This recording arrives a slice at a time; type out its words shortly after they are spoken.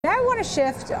want to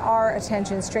shift our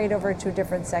attention straight over to a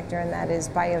different sector, and that is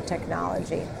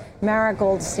biotechnology. Mara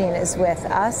Goldstein is with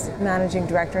us, Managing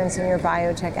Director and Senior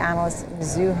Biotech Analyst,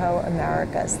 Mizuho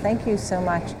Americas. Thank you so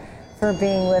much for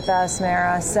being with us,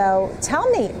 Mara. So tell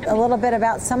me a little bit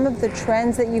about some of the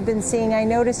trends that you've been seeing. I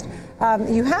noticed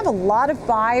you have a lot of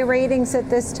buy ratings at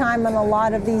this time on a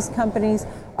lot of these companies.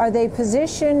 Are they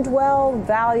positioned well?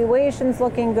 Valuations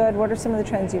looking good? What are some of the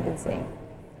trends you've been seeing?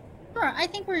 Sure. I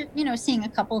think we're, seeing a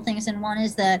couple of things. And one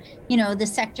is that, the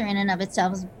sector in and of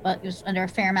itself is under a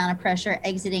fair amount of pressure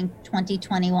exiting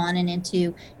 2021 and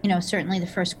into, certainly the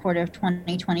first quarter of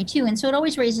 2022. And so it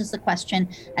always raises the question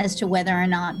as to whether or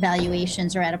not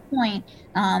valuations are at a point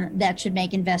that should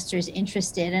make investors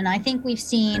interested. And I think we've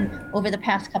seen over the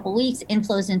past couple of weeks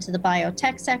inflows into the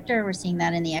biotech sector. We're seeing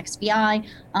that in the XBI.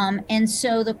 And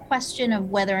so the question of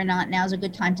whether or not now's a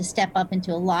good time to step up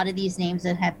into a lot of these names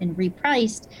that have been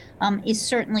repriced is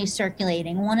certainly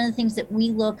circulating. One of the things that we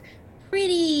look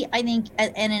pretty, I think,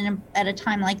 at a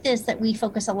time like this that we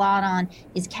focus a lot on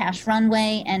is cash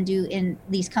runway, and do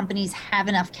these companies have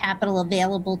enough capital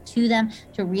available to them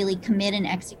to really commit and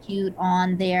execute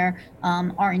on their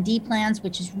R&D plans,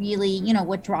 which is really,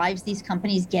 what drives these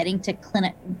companies getting to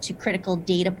critical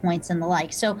data points and the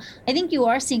like. So I think you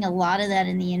are seeing a lot of that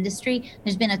in the industry.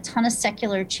 There's been a ton of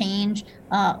secular change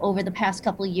over the past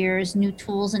couple of years, new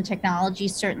tools and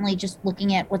technologies, certainly just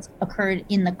looking at what's occurred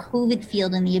in the COVID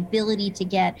field and the ability to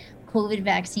get COVID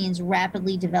vaccines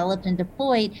rapidly developed and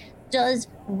deployed does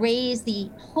raise the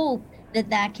hope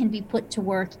that can be put to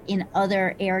work in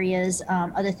other areas,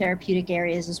 other therapeutic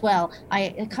areas as well.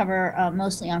 I cover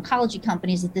mostly oncology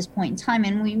companies at this point in time,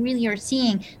 and we really are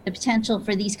seeing the potential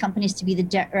for these companies to be the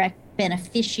direct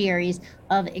beneficiaries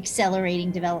of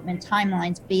accelerating development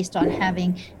timelines based on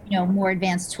having, more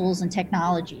advanced tools and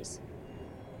technologies.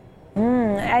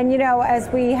 And, as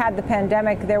we had the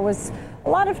pandemic, there was a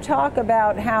lot of talk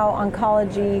about how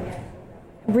oncology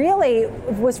really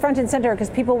was front and center because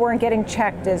people weren't getting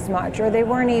checked as much, or they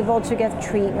weren't able to get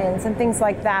treatments and things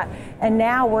like that. And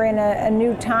now we're in a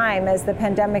new time as the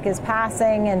pandemic is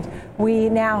passing, and we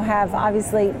now have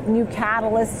obviously new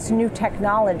catalysts, new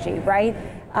technology, right?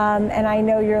 And I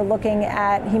know you're looking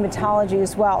at hematology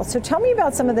as well. So tell me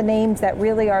about some of the names that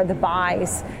really are the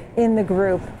buys in the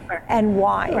group and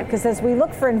why. Because as we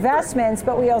look for investments,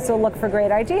 but we also look for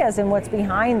great ideas and what's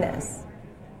behind this.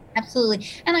 Absolutely.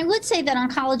 And I would say that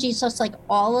oncology is just like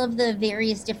all of the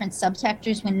various different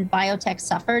subsectors when biotech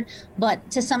suffered, but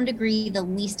to some degree, the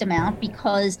least amount,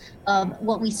 because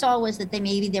what we saw was that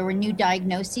there were new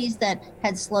diagnoses that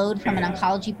had slowed from an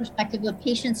oncology perspective, but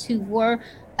patients who were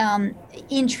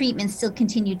in treatment still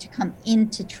continued to come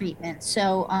into treatment.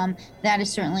 So that is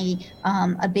certainly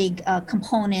a big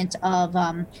component of,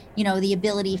 the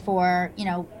ability for,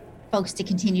 folks to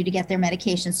continue to get their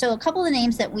medications. So a couple of the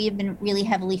names that we have been really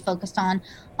heavily focused on,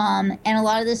 and a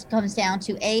lot of this comes down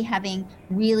to A, having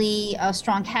really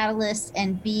strong catalysts,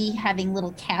 and B, having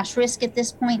little cash risk at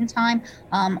this point in time.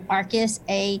 Arcus,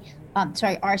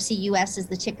 RCUS is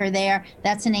the ticker there.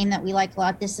 That's a name that we like a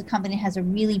lot. This is a company that has a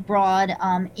really broad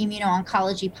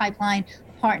immuno-oncology pipeline.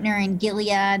 Partner in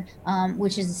Gilead,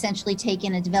 which has essentially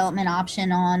taken a development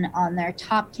option on their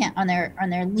on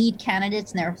their lead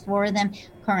candidates, and there are 4 of them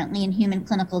currently in human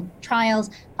clinical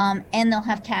trials, and they'll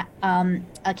have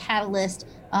a catalyst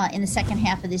in the second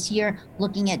half of this year,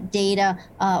 looking at data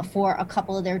for a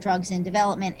couple of their drugs in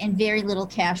development, and very little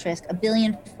cash risk. $1.4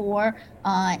 billion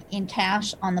in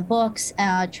cash on the books,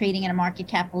 trading at a market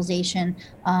capitalization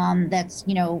that's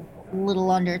a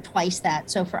little under twice that.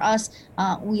 So for us,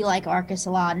 we like Arcus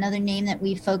a lot. Another name that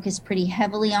we focus pretty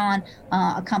heavily on,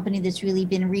 a company that's really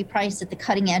been repriced at the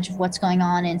cutting edge of what's going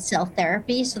on in cell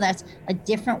therapy. So that's a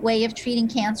different way of treating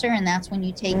cancer, and that's when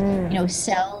you take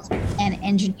cells and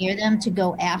engineer them to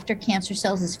go after cancer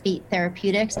cells as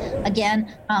therapeutics.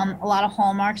 Again, a lot of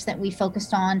hallmarks that we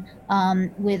focused on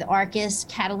with Arcus.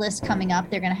 Catalyst coming up.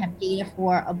 They're going to have data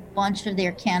for a bunch of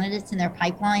their candidates in their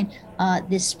pipeline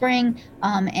this spring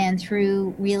and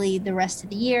through really the rest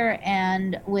of the year.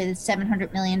 And with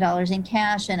 $700 million in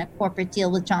cash and a corporate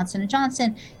deal with Johnson &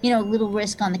 Johnson, little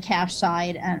risk on the cash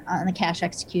side and on the cash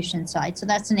execution side. So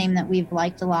that's a name that we've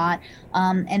liked a lot.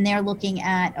 And they're looking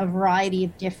at a variety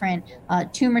of different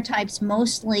tumor types,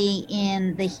 mostly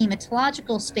in the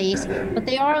hematological space, but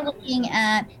they are looking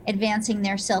at advancing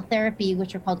their cell therapy,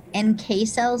 which are called NK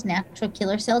cells, natural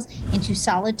killer cells, into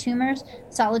solid tumors.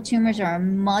 Solid tumors are a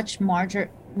much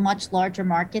larger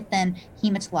market than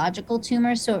hematological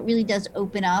tumors. So it really does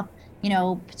open up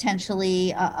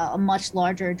potentially a much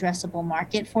larger addressable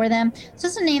market for them. So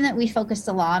it's a name that we focused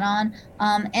a lot on.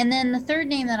 And then the third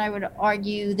name that I would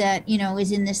argue that,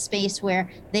 is in this space where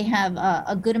they have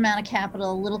a good amount of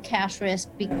capital, a little cash risk,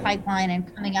 big pipeline,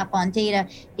 and coming up on data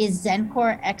is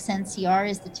Xencor. XNCR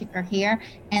is the ticker here.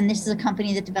 And this is a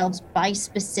company that develops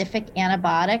bispecific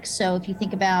antibiotics. So if you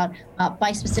think about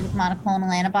bispecific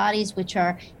monoclonal antibodies, which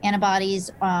are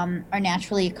antibodies are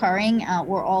naturally occurring, we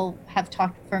all have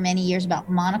talked for many years about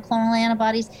monoclonal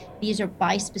antibodies. These are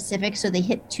bispecific, so they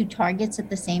hit two targets at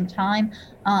the same time.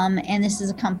 And this is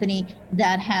a company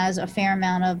that has a fair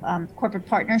amount of corporate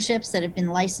partnerships that have been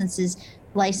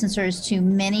licensors to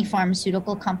many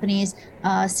pharmaceutical companies,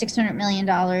 $600 million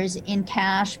in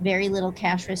cash, very little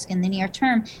cash risk in the near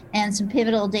term, and some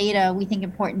pivotal data, we think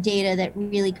important data that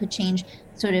really could change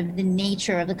sort of the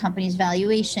nature of the company's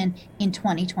valuation in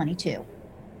 2022.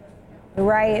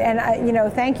 Right, and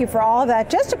thank you for all of that.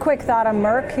 Just a quick thought on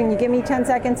Merck. Can you give me 10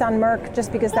 seconds on Merck,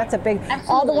 just because that's a big, Absolutely.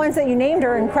 All the ones that you named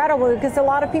are incredible, because a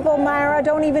lot of people, Myra,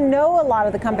 don't even know a lot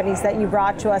of the companies that you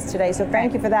brought to us today, so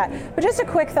thank you for that. But just a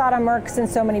quick thought on Merck,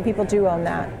 since so many people do own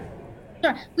that.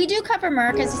 Sure. We do cover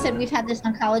Merck. As I said, we've had this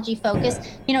oncology focus.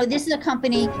 This is a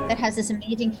company that has this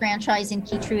amazing franchise in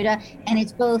Keytruda, and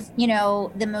it's both,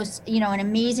 the most, an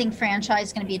amazing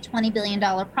franchise, going to be a $20 billion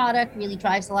product, really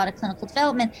drives a lot of clinical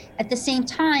development. At the same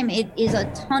time, it is a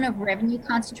ton of revenue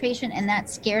concentration, and that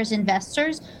scares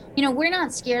investors. We're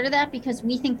not scared of that because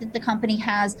we think that the company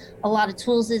has a lot of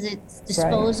tools at its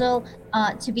disposal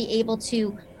to be able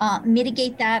to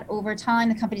mitigate that over time.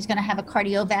 The company's going to have a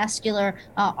cardiovascular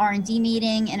R&D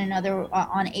meeting and another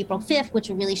on April 5th, which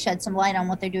will really shed some light on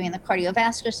what they're doing in the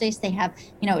cardiovascular space. They have,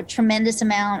 a tremendous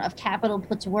amount of capital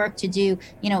put to work to do,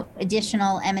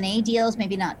 additional M&A deals,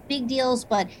 maybe not big deals,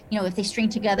 but, if they string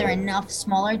together enough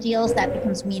smaller deals, that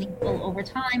becomes meaningful over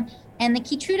time. And the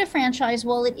Keytruda franchise,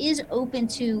 while it is open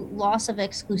to loss of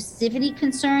exclusivity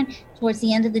concern towards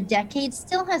the end of the decade,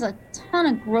 still has a ton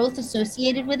of growth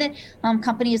associated with it.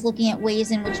 Company is looking at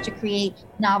ways in which to create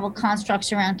novel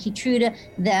constructs around Keytruda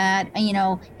that,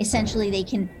 essentially they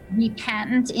can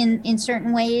repatent in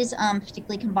certain ways,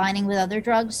 particularly combining with other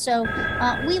drugs. So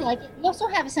we like it. We also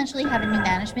essentially have a new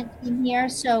management team here.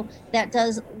 So that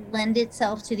does lend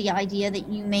itself to the idea that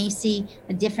you may see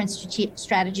a different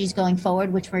strategies going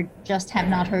forward, which we just have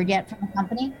not heard yet from the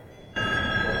company.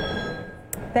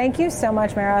 Thank you so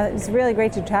much, Mara. It's really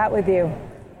great to chat with you.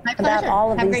 My pleasure. About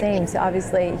all of Have these names.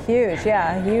 Obviously huge.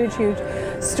 Yeah, huge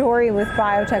story with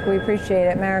biotech. We appreciate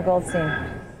it. Mara Goldstein,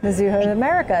 Mizuho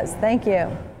Americas. Thank you.